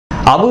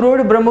Abu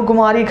road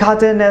Brahma Kumari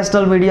ખાતે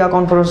national media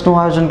કોન્ફરન્સનું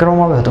આયોજન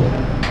કરવામાં આવ્યું હતું।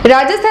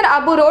 રાજસ્થાન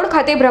આબુ રોડ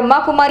ખાતે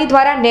બ્રહ્માકુમારી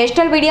દ્વારા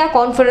નેશનલ મીડિયા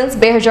કોન્ફરન્સ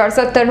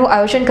 2017નું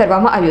આયોજન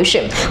કરવામાં આવ્યું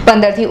છે।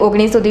 15 થી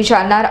 19 સુધી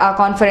ચાલનાર આ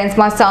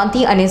કોન્ફરન્સમાં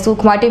શાંતિ અને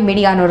સુખ માટે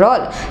મીડિયાનો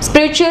રોલ,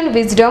 સ્પિરિચ્યુઅલ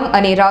વિઝડમ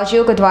અને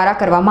રાજયોગ દ્વારા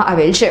કરવામાં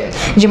આવેલ છે,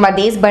 જેમાં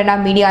દેશભરના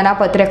મીડિયાના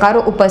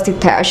પત્રકારો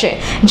ઉપસ્થિત થયા છે।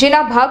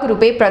 જેના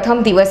ભાગરૂપે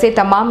પ્રથમ દિવસે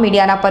તમામ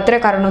મીડિયાના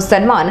પત્રકારોનું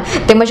સન્માન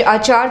તેમજ આ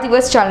 4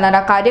 દિવસ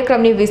ચાલનારા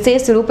કાર્યક્રમની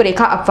વિશેષ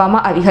રૂપરેખા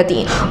આપવામાં આવી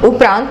હતી।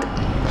 ઉપરાંત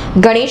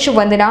ગણેશ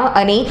વંદના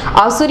અને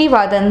આસુરી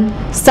વાદન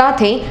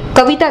સાથે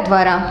કવિતા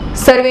દ્વારા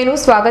સર્વેનું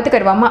સ્વાગત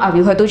કરવામાં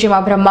આવ્યું હતું, જેમાં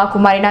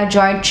બ્રહ્માકુમારીના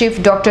જોઈન્ટ ચીફ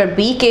ડોક્ટર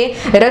બી.કે.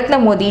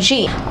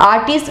 રત્નમોદીજી,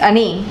 આર્ટિસ્ટ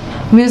અને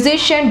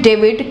મ્યુઝિશિયન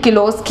ડેવિડ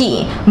કિલોસ્કી,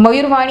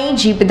 મયુરવાણી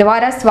જીપ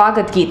દ્વારા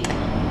સ્વાગત ગીત,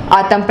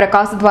 આતમ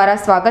પ્રકાશ દ્વારા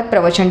સ્વાગત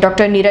પ્રવચન,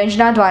 ડોક્ટર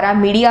નિરંજના દ્વારા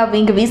મીડિયા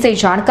વિંગ વિશે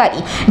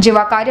જાણકારી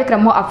જેવા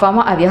કાર્યક્રમો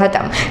આપવામાં આવ્યા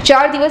હતા।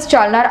 4 દિવસ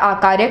ચાલનાર આ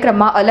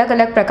કાર્યક્રમમાં અલગ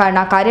અલગ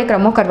પ્રકારના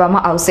કાર્યક્રમો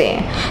કરવામાં આવશે।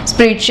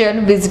 સ્પિરિચ્યુઅલ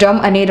વિઝડમ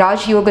અને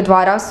રાજયોગ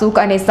દ્વારા સુખ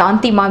અને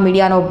શાંતિમાં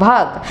મીડિયાનો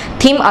ભાગ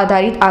થીમ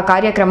આધારિત આ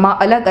કાર્યક્રમમાં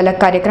અલગ અલગ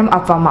કાર્યક્રમ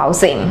આપવામાં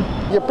આવશે।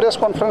 ये प्रेस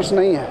कॉन्फ्रेंस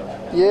नहीं है,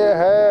 ये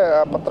है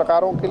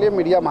पत्रकारों के लिए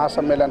मीडिया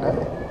महासम्मेलन है।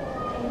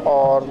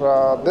 और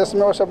देश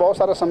में वैसे बहुत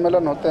सारे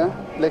सम्मेलन होते हैं,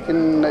 लेकिन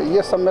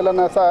ये सम्मेलन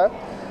ऐसा है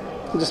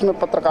जिसमें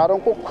पत्रकारों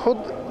को खुद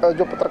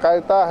जो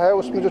पत्रकारिता है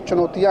उसमें जो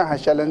चुनौतियां हैं,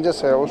 चैलेंजेस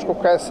है, उसको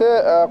कैसे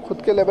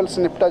खुद के लेवल से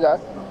निपटा जाए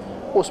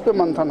उस पर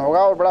मंथन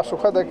होगा। और बड़ा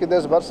सुखद है कि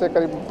देश भर से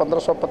करीब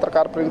 1500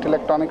 पत्रकार प्रिंट,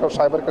 इलेक्ट्रॉनिक और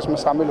साइबर के इसमें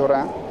शामिल हो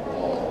रहे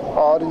हैं।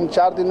 और इन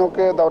 4 दिनों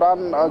के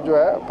दौरान जो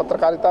है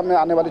पत्रकारिता में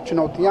आने वाली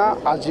चुनौतियाँ,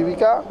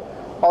 आजीविका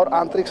और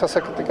आंतरिक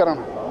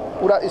सशक्तिकरण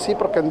पूरा इसी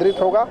पर केंद्रित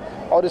होगा।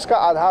 और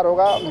इसका आधार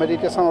होगा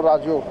मेडिटेशन और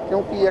राजयोग,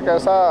 क्योंकि एक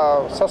ऐसा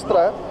शस्त्र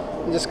है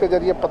जिसके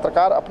जरिए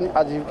पत्रकार अपनी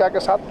आजीविका के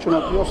साथ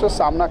चुनौतियों से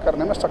सामना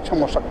करने में सक्षम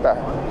हो सकता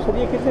है। सर,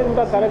 ये कितने दिन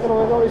का कार्यक्रम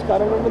होगा और इस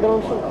कार्यक्रम के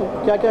दौरान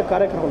क्या क्या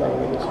कार्यक्रम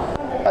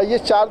होगा? ये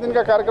 4 दिन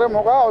का कार्यक्रम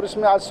होगा और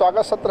इसमें आज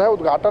स्वागत सत्र है,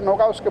 उद्घाटन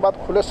होगा, उसके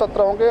बाद खुले सत्र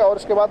होंगे और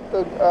इसके बाद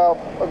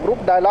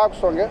ग्रुप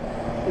डायलॉग्स होंगे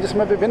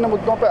जिसमें विभिन्न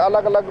मुद्दों पर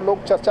अलग अलग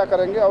लोग चर्चा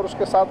करेंगे। और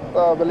उसके साथ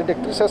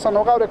वैलिडिक्टरी सेशन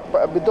होगा और एक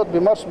विद्वत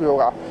विमर्श भी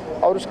होगा।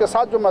 और उसके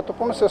साथ जो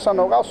महत्वपूर्ण सेशन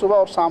होगा सुबह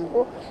और शाम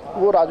को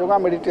वो राजयोगा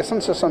मेडिटेशन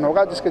सेशन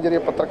होगा, जिसके जरिए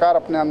पत्रकार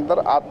अपने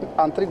अंदर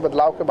आंतरिक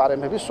बदलाव के बारे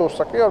में भी सोच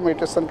सके और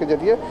मेडिटेशन के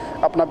जरिए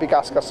अपना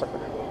विकास कर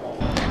सके।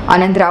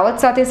 आनंद रावत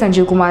साथे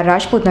संजीव कुमार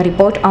राजपूतना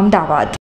रिपोर्ट, अमदावाद।